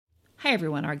Hi,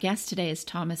 everyone. Our guest today is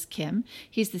Thomas Kim.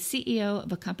 He's the CEO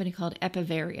of a company called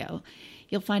Epivario.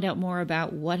 You'll find out more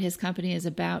about what his company is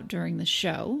about during the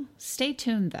show. Stay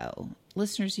tuned, though.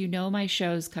 Listeners, you know my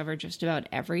shows cover just about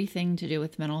everything to do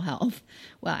with mental health.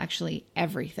 Well, actually,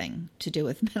 everything to do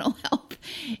with mental health.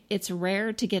 It's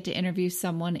rare to get to interview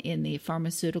someone in the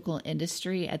pharmaceutical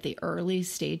industry at the early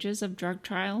stages of drug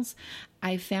trials.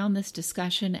 I found this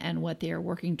discussion and what they are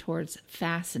working towards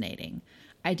fascinating.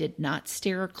 I did not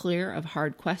steer clear of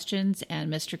hard questions,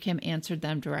 and Mr. Kim answered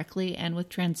them directly and with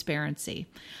transparency.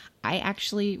 I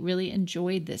actually really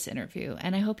enjoyed this interview,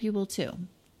 and I hope you will too.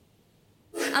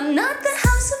 I'm not the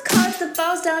house of cards that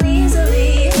falls down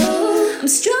easily. I'm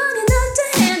strong enough to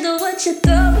handle what you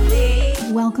throw at me.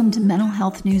 Welcome to Mental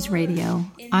Health News Radio.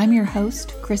 I'm your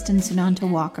host, Kristen Sunanta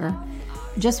Walker.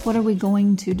 Just what are we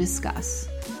going to discuss?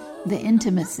 The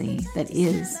intimacy that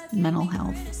is mental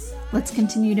health. Let's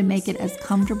continue to make it as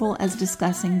comfortable as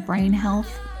discussing brain health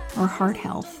or heart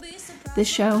health. This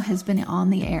show has been on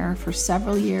the air for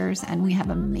several years, and we have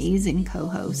amazing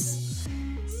co-hosts.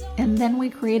 And then we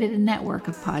created a network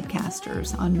of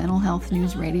podcasters on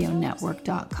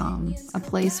mentalhealthnewsradionetwork.com, a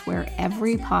place where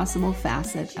every possible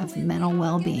facet of mental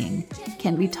well-being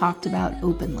can be talked about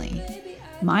openly.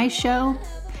 My show,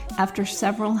 after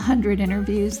several hundred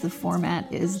interviews, the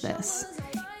format is this: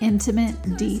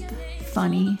 intimate, deep,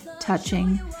 funny,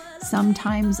 touching,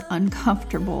 sometimes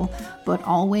uncomfortable, but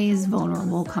always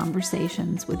vulnerable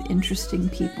conversations with interesting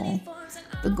people.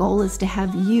 The goal is to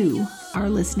have you, our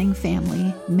listening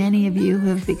family, many of you who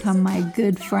have become my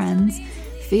good friends,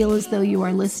 feel as though you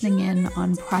are listening in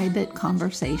on private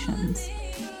conversations.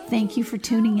 Thank you for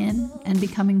tuning in and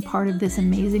becoming part of this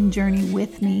amazing journey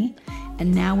with me,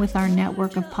 and now with our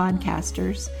network of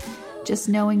podcasters. Just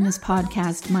knowing this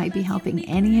podcast might be helping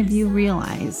any of you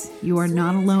realize you are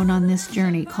not alone on this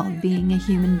journey called being a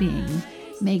human being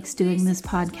makes doing this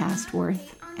podcast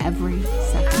worth every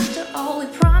second. After all we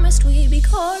promised, we'd be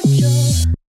cordial.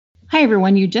 Hi,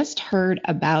 everyone. You just heard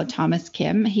about Thomas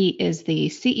Kim. He is the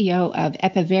CEO of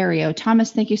Epivario.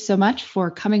 Thomas, thank you so much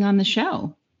for coming on the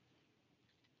show.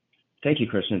 Thank you,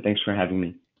 Kristen. Thanks for having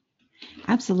me.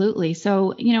 Absolutely.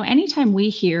 So, anytime we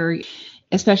hear,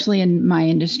 especially in my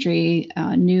industry,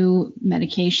 new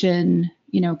medication,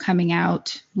 coming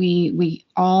out, we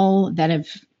all that have,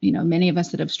 many of us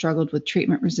that have struggled with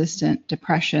treatment-resistant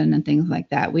depression and things like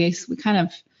that, we kind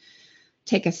of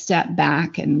take a step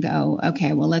back and go,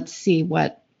 okay, well, let's see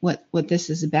what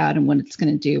this is about and what it's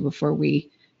going to do before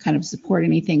we kind of support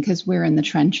anything, because we're in the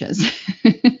trenches.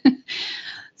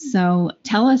 So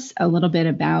tell us a little bit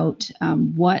about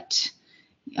what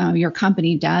your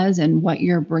company does and what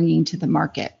you're bringing to the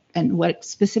market and what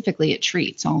specifically it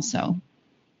treats also.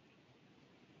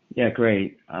 Yeah,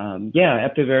 great.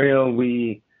 Epivario,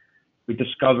 we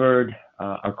discovered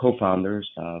our co-founders,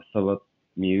 Philip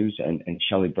Muse and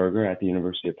Shelley Berger at the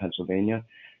University of Pennsylvania.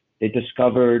 They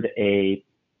discovered a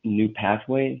new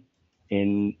pathway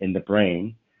in the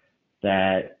brain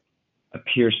that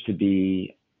appears to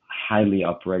be highly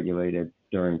upregulated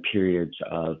during periods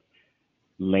of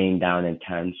laying down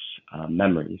intense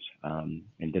memories.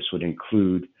 And this would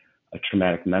include a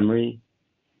traumatic memory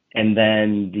and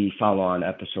then the follow-on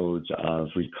episodes of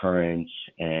recurrence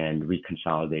and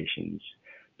reconsolidations,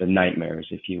 the nightmares,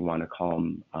 if you want to call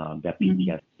them, that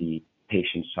PTSD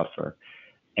patients suffer.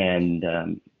 And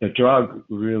the drug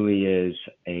really is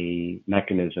a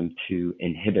mechanism to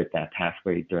inhibit that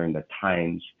pathway during the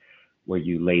times where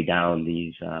you lay down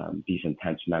these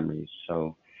intense memories.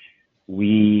 So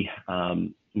we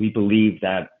believe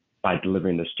that by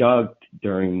delivering this drug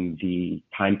during the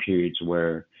time periods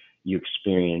where you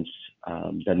experience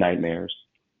the nightmares,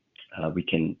 we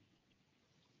can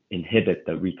inhibit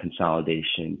the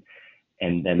reconsolidation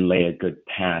and then lay a good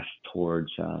path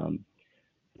towards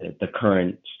the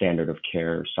current standard of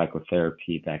care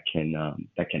psychotherapy that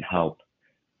can help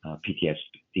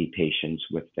PTSD patients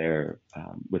with their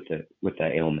with the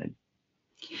ailment.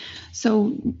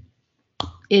 So,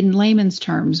 in layman's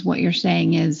terms, what you're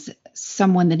saying is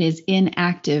someone that is in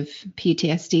active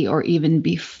PTSD or even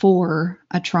before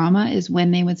a trauma is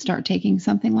when they would start taking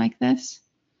something like this?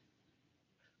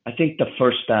 I think the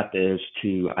first step is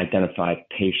to identify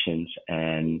patients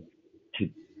and to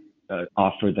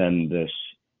offer them this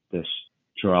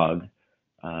drug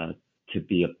to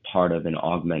be a part of an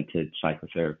augmented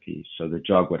psychotherapy. So the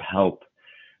drug would help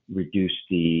reduce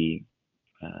the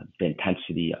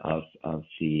intensity of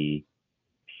the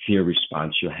fear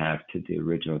response you have to the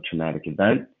original traumatic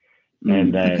event.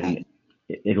 And then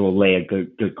it will lay a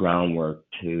good groundwork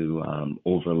to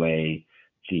overlay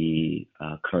the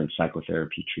current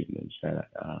psychotherapy treatments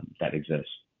that exist.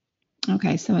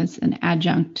 Okay, so it's an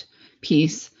adjunct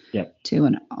piece Yep. to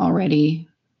an already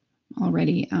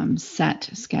set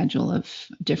schedule of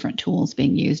different tools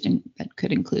being used, and that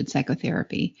could include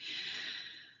psychotherapy.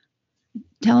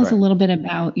 Tell us a Correct. little bit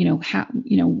about, how,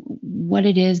 what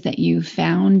it is that you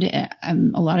found. A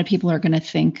lot of people are going to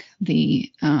think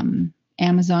the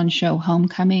Amazon show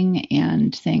Homecoming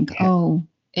and think, Yeah. oh,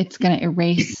 it's going to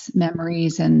erase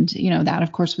memories. And, that,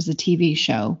 of course, was a TV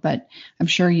show, but I'm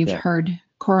sure you've Yeah. heard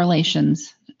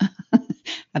correlations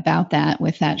about that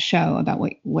with that show, about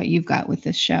what you've got with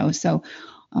this show. So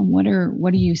what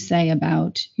do you say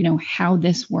about, how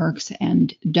this works,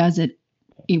 and does it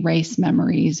erase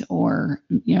memories, or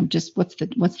just what's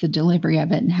the delivery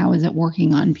of it, and how is it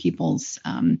working on people's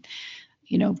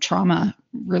trauma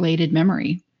related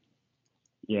memory?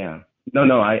 Yeah.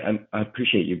 No, I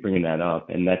appreciate you bringing that up,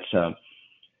 and that's an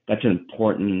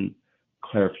important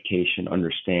clarification,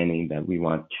 understanding that we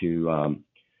want to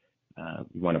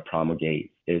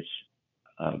promulgate. Is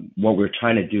what we're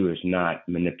trying to do is not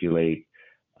manipulate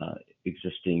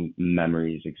existing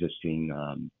memories, existing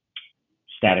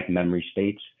static memory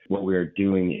states. What we're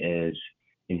doing is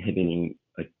inhibiting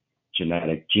a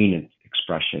genetic gene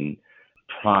expression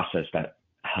process that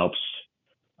helps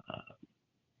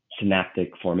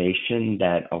synaptic formation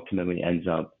that ultimately ends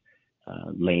up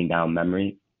laying down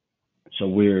memory. So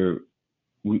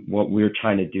what we're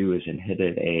trying to do is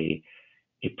inhibit a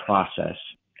process,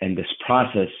 and this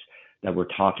process that we're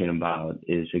talking about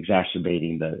is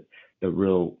exacerbating the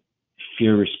real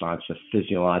fear response, the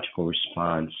physiological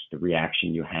response, the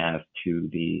reaction you have to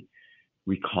the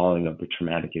recalling of the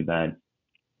traumatic event.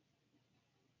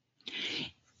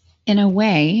 In a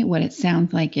way, what it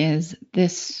sounds like is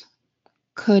this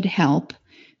could help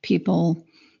people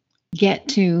get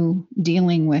to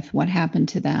dealing with what happened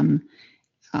to them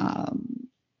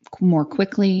more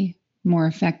quickly, more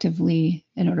effectively,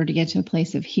 in order to get to a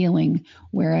place of healing,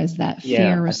 whereas that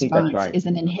fear I think that's response right. is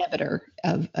an inhibitor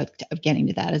of getting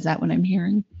to that. Is that what I'm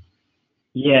hearing?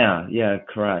 Yeah,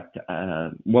 correct.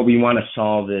 What we want to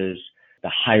solve is the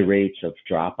high rates of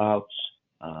dropouts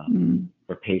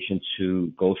for patients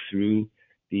who go through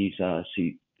these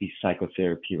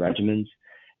psychotherapy regimens.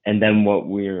 And then what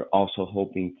we're also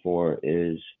hoping for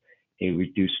is a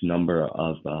reduced number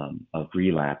of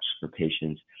relapse for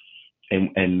patients.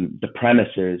 And the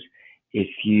premise is, if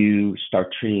you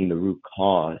start treating the root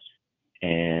cause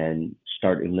and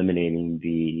start eliminating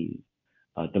the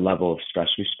level of stress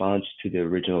response to the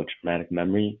original traumatic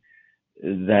memory,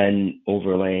 then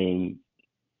overlaying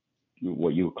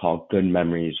what you would call good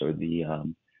memories, or the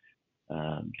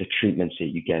treatments that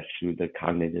you get through the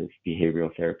cognitive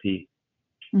behavioral therapy,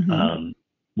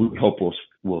 we hope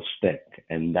will stick,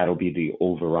 and that'll be the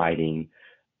overriding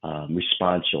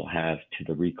response you'll have to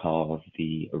the recall of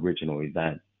the original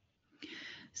event.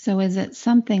 So is it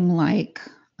something like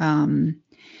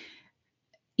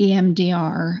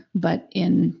EMDR, but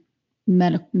in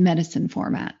medicine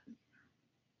format?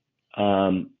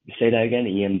 Say that again,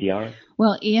 EMDR?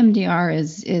 Well, EMDR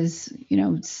is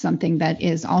something that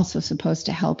is also supposed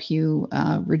to help you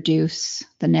reduce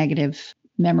the negative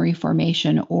memory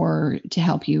formation, or to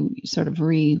help you sort of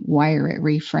rewire it,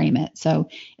 reframe it. So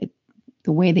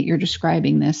the way that you're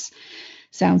describing this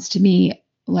sounds to me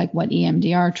like what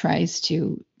EMDR tries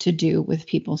to do with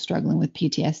people struggling with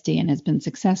PTSD and has been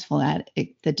successful at.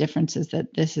 The difference is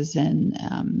that this is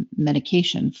in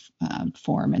medication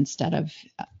form instead of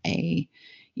a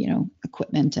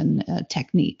equipment and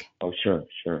technique. Oh, sure.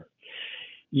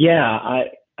 Yeah,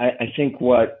 I think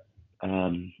what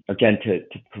again, to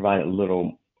provide a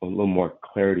little more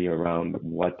clarity around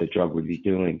what the drug would be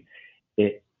doing,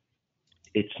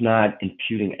 it's not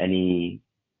imputing any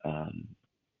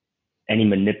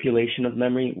manipulation of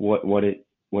memory. What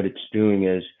it's doing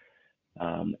is,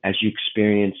 as you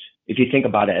experience, if you think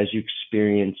about it, as you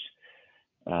experience,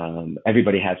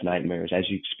 everybody has nightmares. As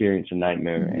you experience a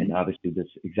nightmare, and obviously this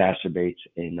exacerbates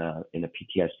in a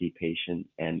PTSD patient,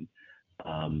 and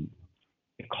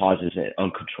it causes an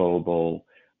uncontrollable,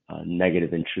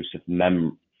 negative, intrusive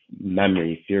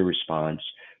memory, fear response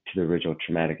to the original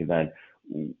traumatic event.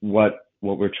 What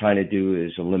we're trying to do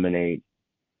is eliminate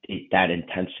that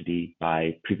intensity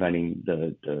by preventing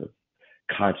the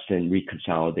constant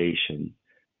reconsolidation,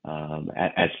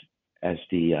 as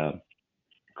the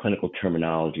clinical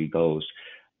terminology goes,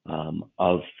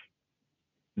 of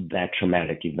that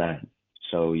traumatic event.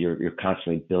 So you're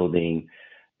constantly building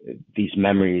these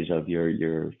memories of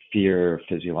your fear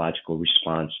physiological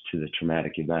response to the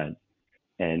traumatic event.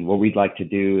 And what we'd like to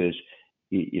do is,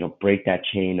 break that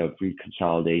chain of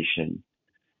reconsolidation,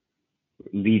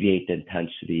 alleviate the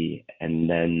intensity, and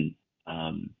then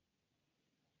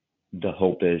the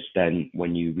hope is then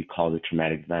when you recall the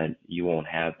traumatic event, you won't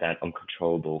have that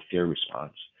uncontrollable fear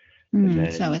response.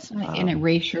 And So then, it's not an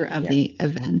erasure of yeah, the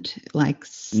event like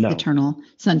no, Eternal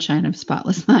Sunshine of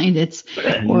Spotless Mind. It's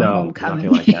or no, nothing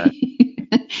like that.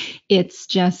 Homecoming. It's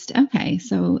just okay.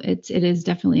 So it is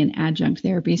definitely an adjunct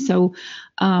therapy. So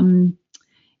um,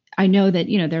 I know that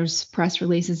there's press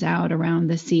releases out around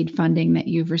the seed funding that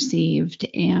you've received,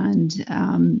 and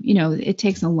it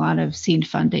takes a lot of seed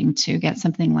funding to get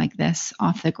something like this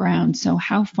off the ground. So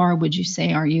how far would you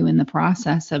say are you in the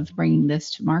process of bringing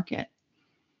this to market?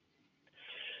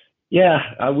 Yeah,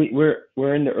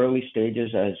 we're in the early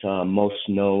stages, as most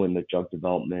know, in the drug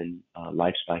development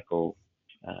life cycle,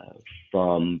 uh,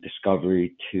 from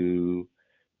discovery to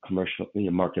commercial,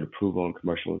 market approval and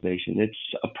commercialization. It's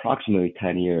approximately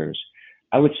 10 years.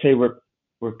 I would say we're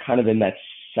kind of in that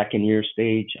second year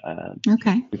stage.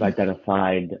 Okay. We've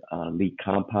identified lead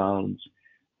compounds.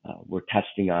 We're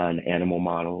testing on animal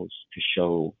models to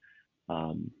show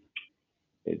um,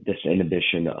 this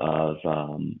inhibition of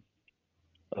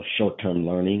short-term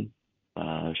learning,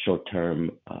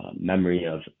 short-term memory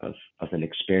of an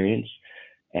experience.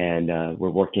 And we're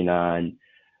working on,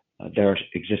 there are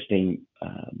existing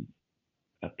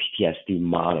PTSD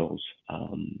models,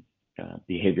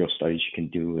 behavioral studies you can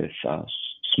do with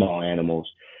small animals.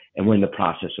 And we're in the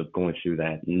process of going through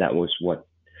that. And that was what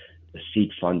the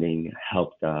seed funding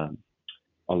helped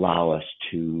allow us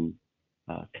to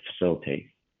facilitate.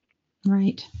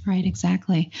 Right, right,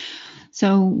 exactly.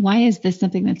 So why is this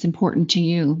something that's important to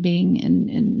you, being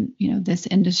in this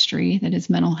industry that is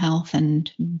mental health,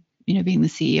 and being the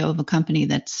CEO of a company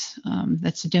that's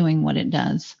doing what it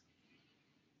does?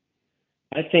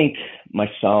 I think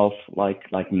myself, like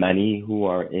many who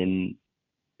are in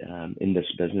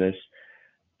this business,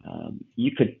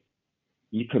 you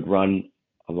could run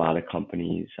a lot of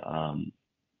companies,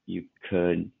 you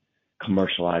could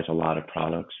commercialize a lot of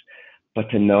products, but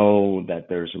to know that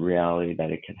there's a reality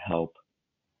that it can help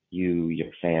you, your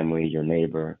family, your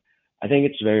neighbor, I think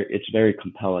it's very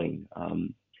compelling.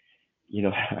 I'm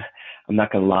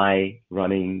not gonna lie,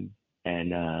 running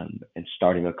and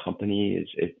starting a company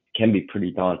it can be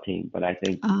pretty daunting, but I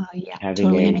think Yeah, having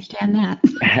totally a understand that.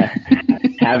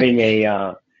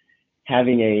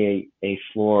 having a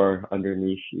floor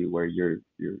underneath you where you're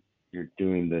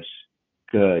doing this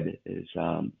good is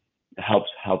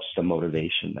helps the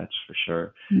motivation, that's for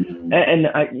sure. Mhm. And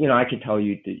I can tell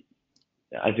you that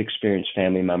I've experienced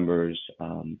family members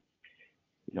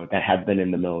that have been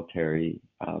in the military.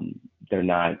 They're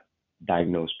not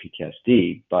diagnosed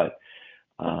PTSD, but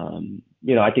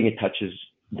I think it touches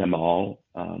them all.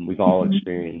 We've all Mhm.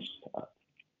 experienced,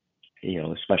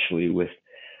 especially with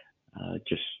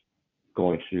just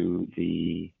going through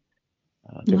the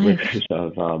Life. rigors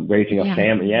of raising a Yeah.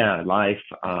 family, yeah, life.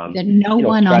 That no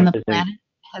one on Stress the isn't, planet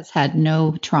has had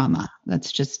no trauma.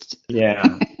 That's just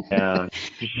yeah, yeah,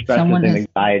 stresses someone and has.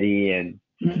 anxiety and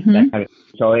that Mhm. kind of.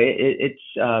 So it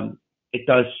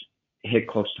does hit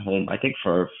close to home, I think,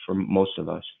 for most of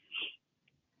us.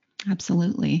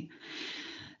 Absolutely.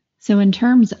 So, in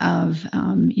terms of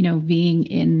being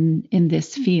in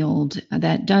this field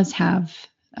that does have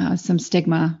some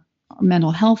stigma,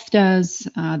 mental health does,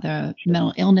 the Sure.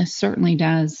 mental illness certainly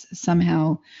does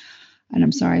somehow. And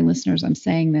I'm sorry, listeners, I'm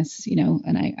saying this,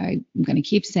 and I'm going to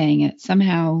keep saying it.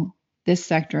 Somehow, this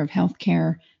sector of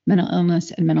healthcare, mental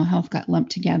illness and mental health, got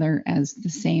lumped together as the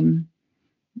same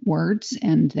words,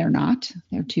 and they're not.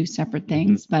 They're two separate Hmm.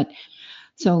 things. But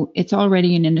so it's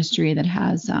already an industry that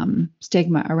has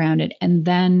stigma around it. And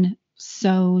then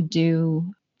so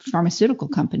do pharmaceutical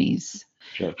companies.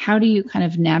 Sure. How do you kind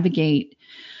of navigate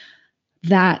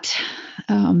that,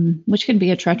 which can be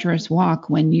a treacherous walk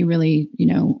when you really,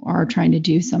 are trying to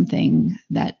do something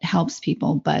that helps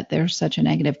people, but there's such a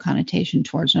negative connotation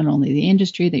towards not only the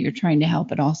industry that you're trying to help,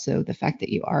 but also the fact that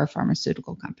you are a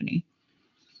pharmaceutical company?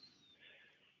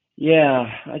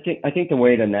 Yeah, I think the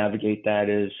way to navigate that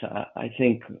is, I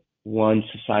think, one,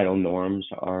 societal norms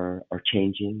are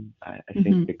changing. I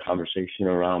think Hmm. the conversation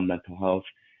around mental health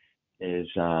is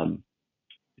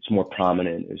it's more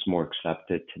prominent, is more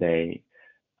accepted today.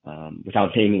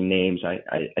 Without naming names, I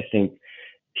think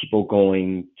people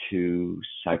going to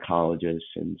psychologists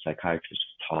and psychiatrists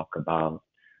to talk about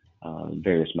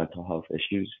various mental health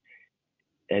issues,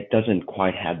 it doesn't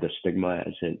quite have the stigma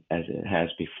as it has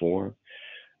before.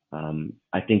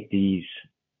 I think these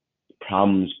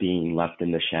problems being left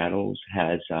in the shadows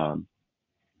has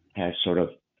sort of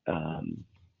um,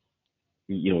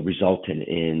 resulted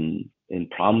in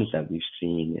problems that we've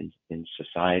seen in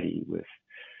society with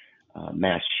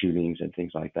mass shootings and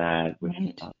things like that, with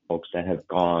Right. folks that have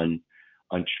gone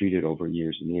untreated over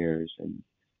years and years. And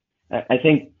I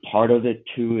think part of it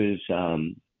too is,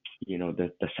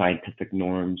 the scientific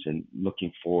norms and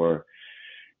looking for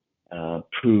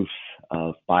proof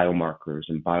of biomarkers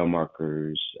and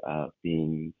biomarkers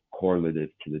being correlative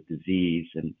to the disease.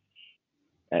 And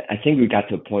I think we got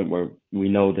to a point where we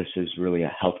know this is really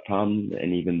a health problem.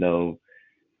 And even though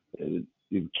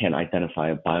we can't identify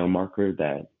a biomarker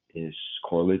that is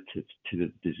correlated to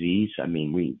the disease, I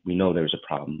mean, we know there's a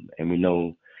problem, and we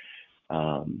know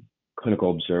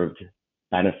clinical observed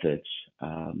benefits.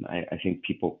 I think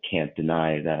people can't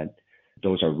deny that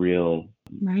those are real,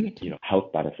 Right.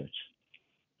 health benefits.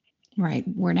 Right.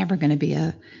 We're never going to be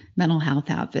a mental health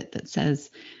outfit that says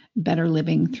better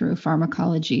living through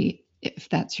pharmacology, if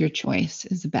that's your choice,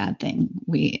 is a bad thing.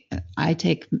 I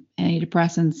take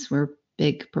antidepressants. We're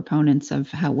big proponents of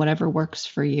how whatever works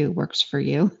for you works for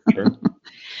you.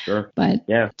 Sure. But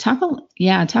Yeah. talk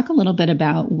a little bit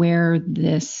about where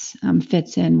this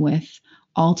fits in with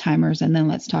Alzheimer's, and then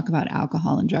let's talk about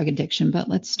alcohol and drug addiction. But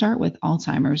let's start with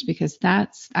Alzheimer's, because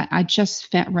I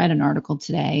just read an article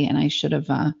today, and I should have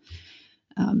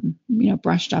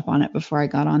brushed up on it before I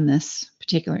got on this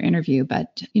particular interview.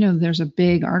 But there's a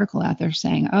big article out there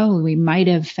saying, oh, we might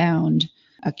have found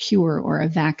a cure or a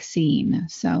vaccine.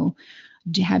 So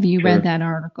have you read that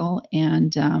article,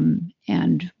 and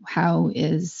how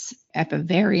is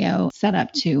Epivario set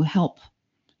up to help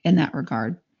in that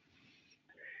regard?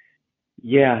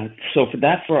 Yeah. So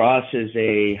for us is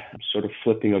a sort of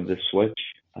flipping of the switch,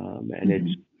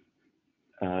 and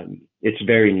it's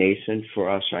very nascent for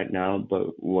us right now.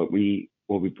 But what we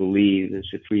believe is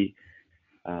if we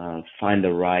find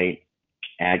the right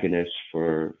agonist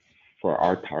for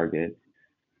our target,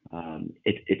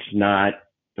 it's not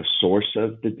the source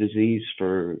of the disease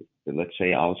for, let's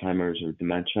say, Alzheimer's or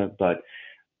dementia, but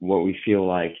what we feel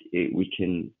like we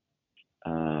can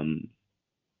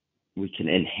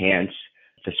enhance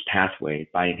this pathway.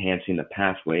 By enhancing the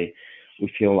pathway, we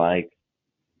feel like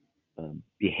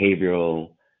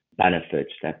behavioral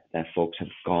benefits that folks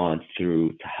have gone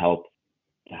through to help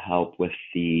with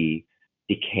the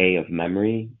decay of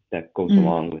memory that goes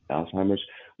along with Alzheimer's.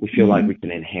 We feel like we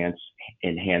can enhance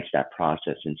that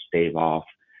process and stave off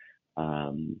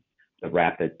the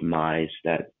rapid demise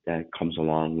that comes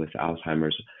along with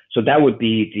Alzheimer's. So that would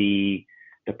be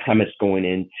the premise going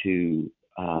into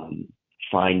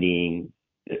finding.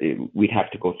 We'd have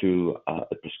to go through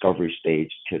a discovery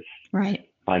stage to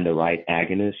find the right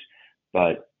agonist,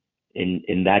 but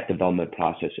in that development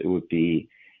process, it would be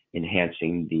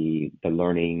enhancing the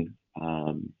learning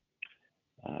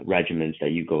regimens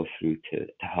that you go through to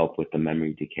help with the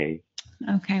memory decay.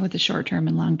 Okay, with the short-term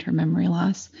and long-term memory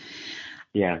loss.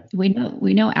 Yeah. We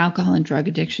know alcohol and drug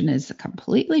addiction is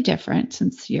completely different,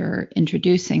 since you're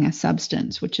introducing a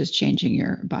substance which is changing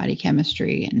your body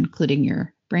chemistry, including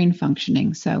your brain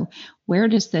functioning. So where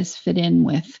does this fit in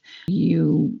with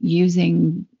you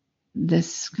using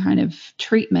this kind of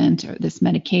treatment or this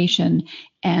medication,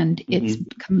 and it's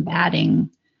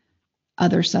combating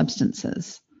other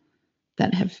substances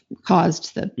that have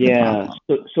caused the problem?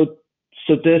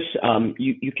 So this,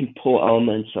 you can pull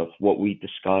elements of what we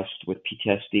discussed with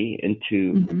PTSD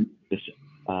into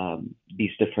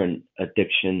these different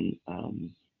addiction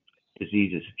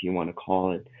diseases, if you want to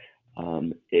call it.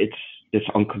 It's this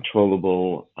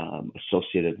uncontrollable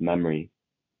associative memory.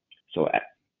 So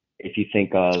if you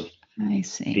think of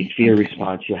the fear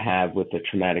response you have with a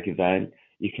traumatic event,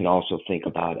 you can also think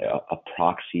about a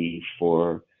proxy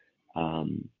for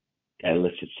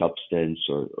illicit substance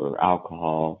or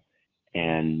alcohol,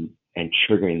 and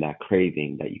triggering that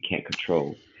craving that you can't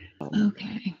control.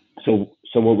 So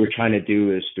what we're trying to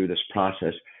do is, through this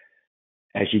process,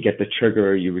 as you get the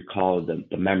trigger, you recall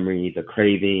the memory, the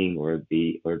craving, or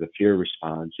the fear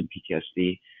response in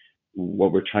PTSD.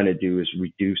 What we're trying to do is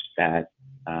reduce that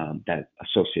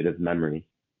associative memory.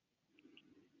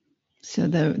 So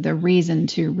the reason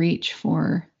to reach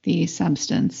for the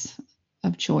substance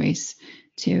of choice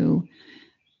to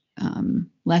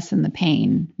lessen the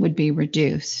pain would be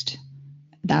reduced.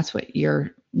 That's what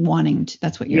you're wanting to.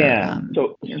 That's what you're.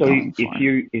 So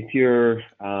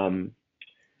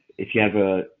if you have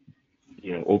a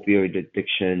opioid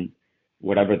addiction,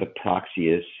 whatever the proxy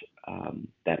is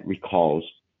that recalls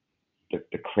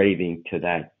the craving to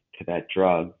that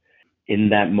drug, in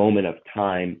that moment of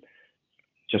time,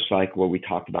 just like what we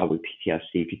talked about with PTSD,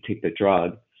 if you take the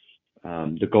drug,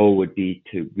 the goal would be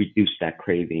to reduce that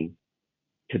craving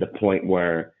to the point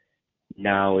where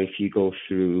now, if you go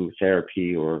through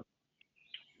therapy, or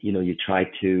you try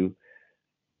to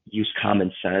use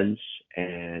common sense,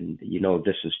 and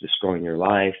this is destroying your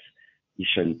life, you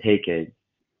shouldn't take it.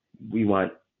 We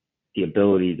want the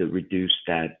ability to reduce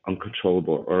that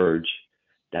uncontrollable urge,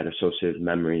 that associative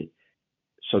memory,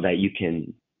 so that you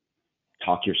can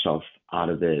talk yourself out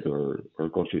of it, or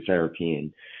go through therapy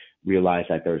and realize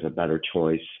that there's a better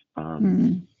choice.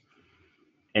 And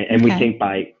we think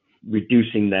by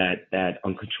reducing that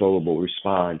uncontrollable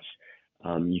response,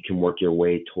 you can work your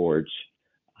way towards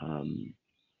a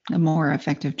more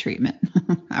effective treatment,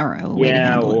 or a way to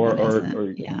handle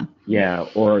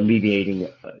or alleviating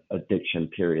addiction,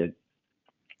 period.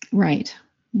 Right.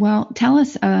 Well, tell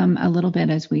us a little bit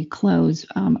as we close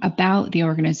about the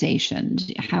organization,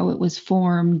 how it was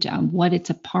formed, what it's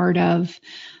a part of,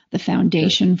 the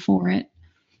foundation for it.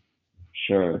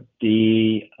 Sure.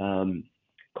 The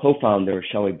co-founder,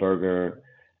 Shelley Berger,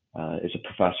 is a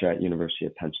professor at University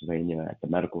of Pennsylvania at the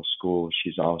medical school.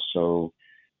 She's also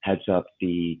heads up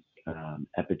the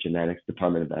epigenetics,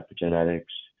 Department of Epigenetics,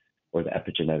 or the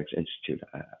Epigenetics Institute.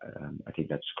 I think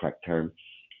that's the correct term.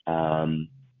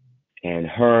 And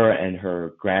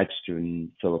her grad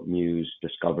student, Philip Muse,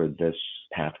 discovered this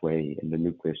pathway in the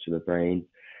nucleus of the brain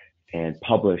and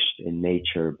published in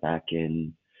Nature back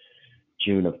in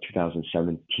June of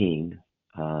 2017.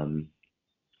 And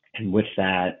with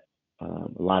that, a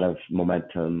lot of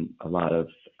momentum, a lot of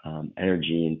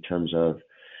energy in terms of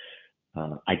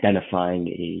identifying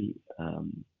a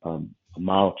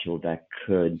molecule that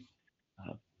could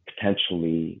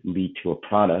potentially lead to a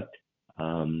product.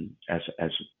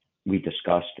 As we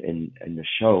discussed in the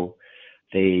show,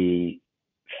 they,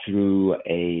 through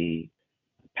a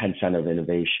Penn Center of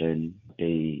Innovation,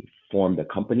 they formed a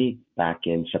company back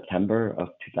in September of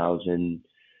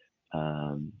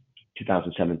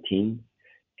 2017.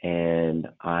 And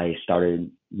I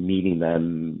started meeting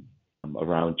them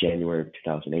around January of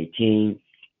 2018,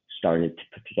 started to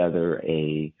put together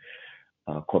a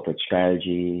corporate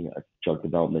strategy, a drug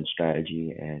development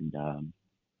strategy, and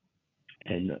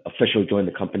officially joined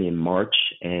the company in March.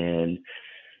 And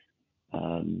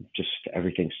just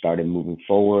everything started moving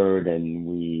forward, and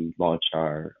we launched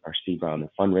our seed round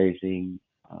of fundraising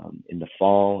in the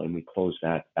fall, and we closed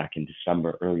that back in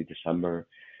December, early December,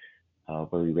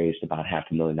 where we raised about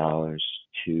 $500,000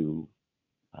 to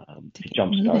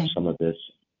jumpstart some of this.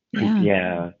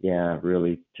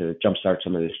 Really to jumpstart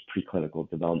some of this preclinical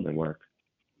development work.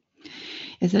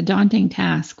 It's a daunting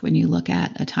task when you look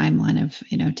at a timeline of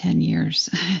 10 years.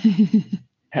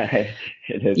 It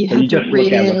is. You have to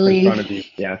really, look at what's in front of you.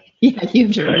 Yeah, you have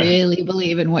to really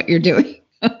believe in what you're doing.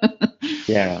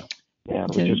 yeah,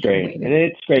 which is great. And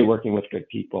it's great working with good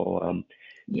people,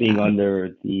 being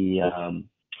under the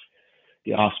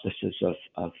auspices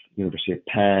of University of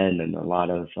Penn, and a lot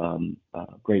of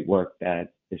great work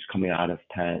that is coming out of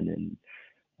Penn,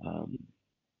 and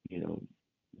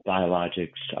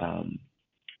biologics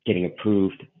getting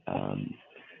approved.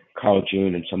 Carl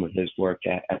June and some of his work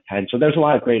at Penn. So there's a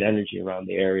lot of great energy around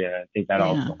the area. I think that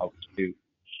also helps too.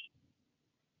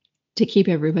 To keep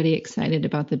everybody excited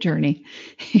about the journey.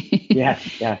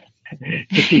 Yes. To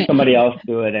see somebody else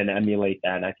do it and emulate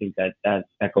that, I think that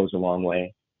goes a long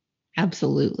way.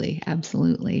 Absolutely.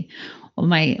 Well,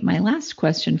 my last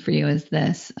question for you is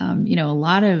this. A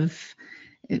lot of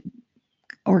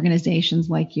organizations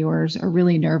like yours are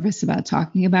really nervous about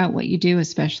talking about what you do,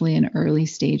 especially in early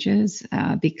stages,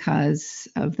 because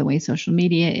of the way social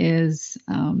media is,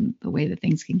 the way that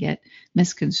things can get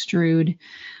misconstrued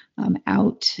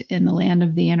out in the land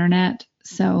of the internet.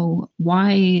 So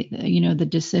why, the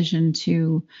decision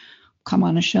to come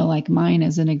on a show like mine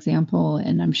as an example,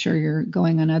 and I'm sure you're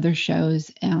going on other shows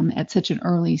at such an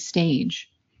early stage?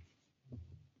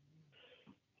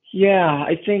 Yeah,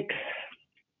 I think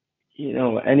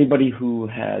anybody who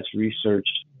has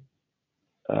researched,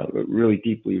 really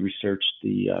deeply researched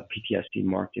the PTSD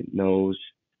market knows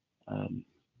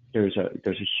there's a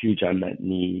huge unmet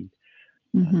need.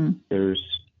 There's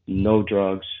no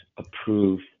drugs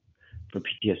approved for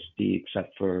PTSD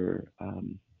except for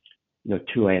 2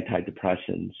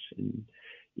 antidepressants, and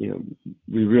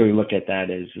we really look at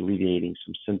that as alleviating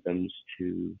some symptoms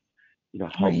to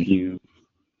help you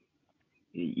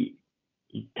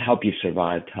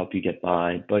survive, to help you get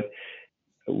by. But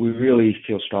we really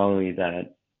feel strongly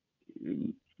that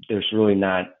there's really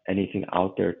not anything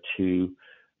out there to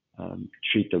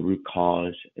treat the root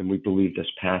cause. And we believe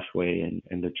this pathway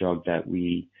and the drug that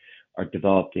we are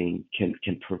developing can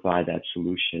provide that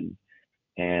solution.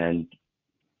 And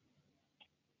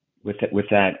with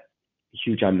that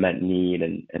huge unmet need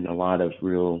and a lot of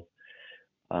real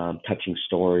touching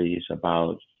stories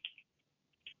about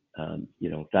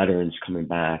veterans coming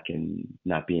back and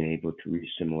not being able to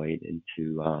re-assimilate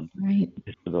into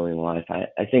civilian life.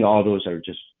 I think all those are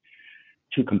just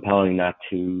too compelling not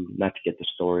to get the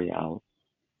story out.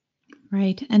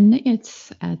 Right. And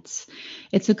it's a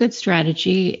good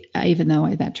strategy, even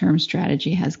though that term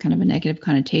strategy has kind of a negative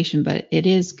connotation, but it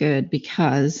is good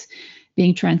because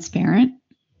being transparent,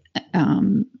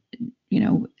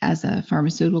 as a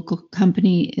pharmaceutical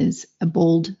company is a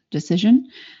bold decision.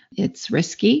 It's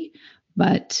risky,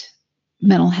 but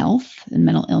mental health and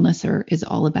mental illness is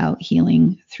all about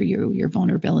healing through your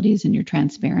vulnerabilities and your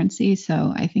transparency.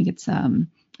 So I think it's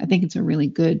a really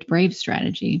good, brave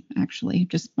strategy, actually,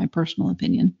 just my personal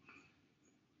opinion.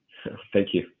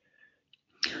 Thank you.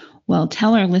 Well,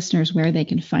 tell our listeners where they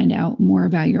can find out more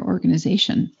about your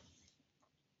organization.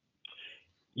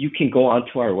 You can go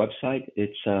onto our website.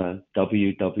 It's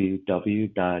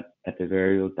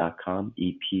www.epivario.com,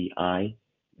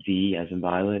 EPIV as in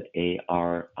Violet,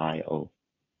 ARIO.com.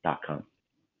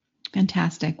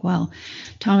 Fantastic. Well,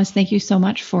 Thomas, thank you so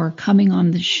much for coming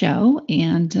on the show,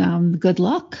 and good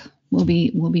luck. We'll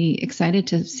be excited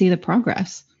to see the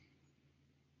progress.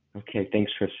 Okay.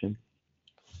 Thanks, Kristen.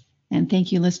 And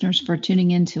thank you, listeners, for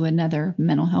tuning in to another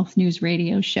Mental Health News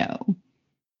Radio show.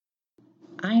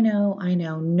 I know,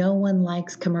 no one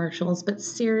likes commercials, but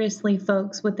seriously,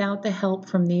 folks, without the help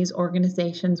from these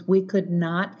organizations, we could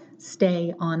not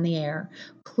stay on the air.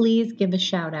 Please give a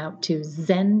shout out to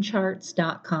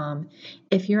zencharts.com.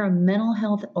 If you're a mental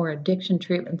health or addiction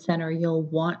treatment center, you'll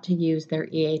want to use their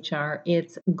EHR.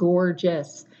 It's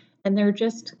gorgeous, and they're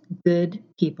just good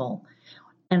people.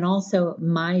 And also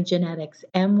MyGenetics,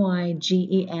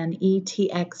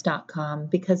 MyGenetx.com,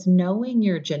 because knowing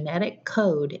your genetic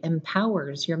code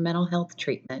empowers your mental health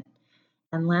treatment.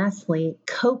 And lastly,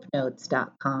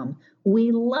 CopeNotes.com.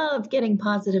 We love getting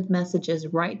positive messages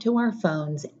right to our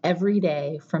phones every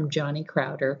day from Johnny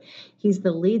Crowder. He's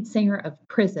the lead singer of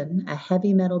Prison, a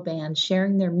heavy metal band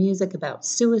sharing their music about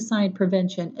suicide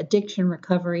prevention, addiction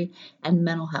recovery, and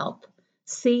mental health.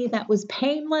 See, that was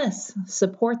painless.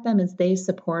 Support them as they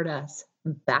support us.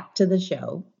 Back to the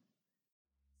show.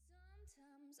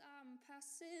 Sometimes I'm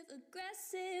passive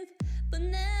aggressive, but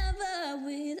never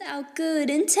without good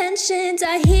intentions.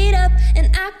 I heat up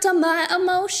and act on my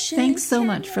emotions. Thanks so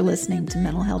much for listening to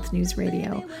Mental Health News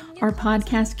Radio. Our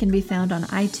podcast can be found on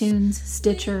iTunes,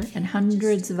 Stitcher, and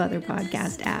hundreds of other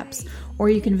podcast apps, or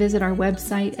you can visit our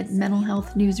website at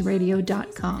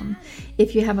mentalhealthnewsradio.com.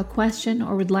 If you have a question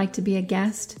or would like to be a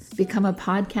guest, become a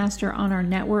podcaster on our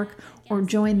network, or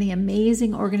join the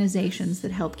amazing organizations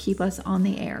that help keep us on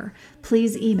the air,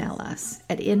 please email us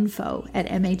at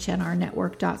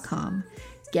info@mhnrnetwork.com.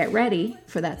 Get ready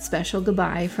for that special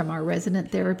goodbye from our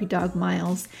resident therapy dog,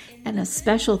 Miles, and a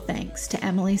special thanks to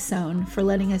Emily Sohn for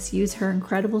letting us use her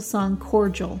incredible song,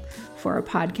 Cordial, for our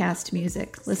podcast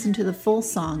music. Listen to the full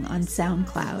song on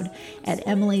SoundCloud at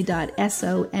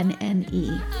emily.sonne.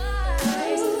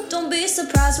 Don't be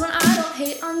surprised when I don't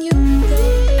hate on you.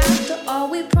 After all,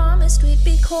 we promised we'd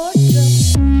be cordial.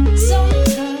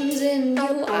 Sometimes in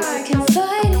you I can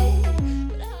fight it.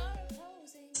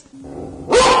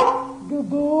 Good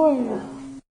boy.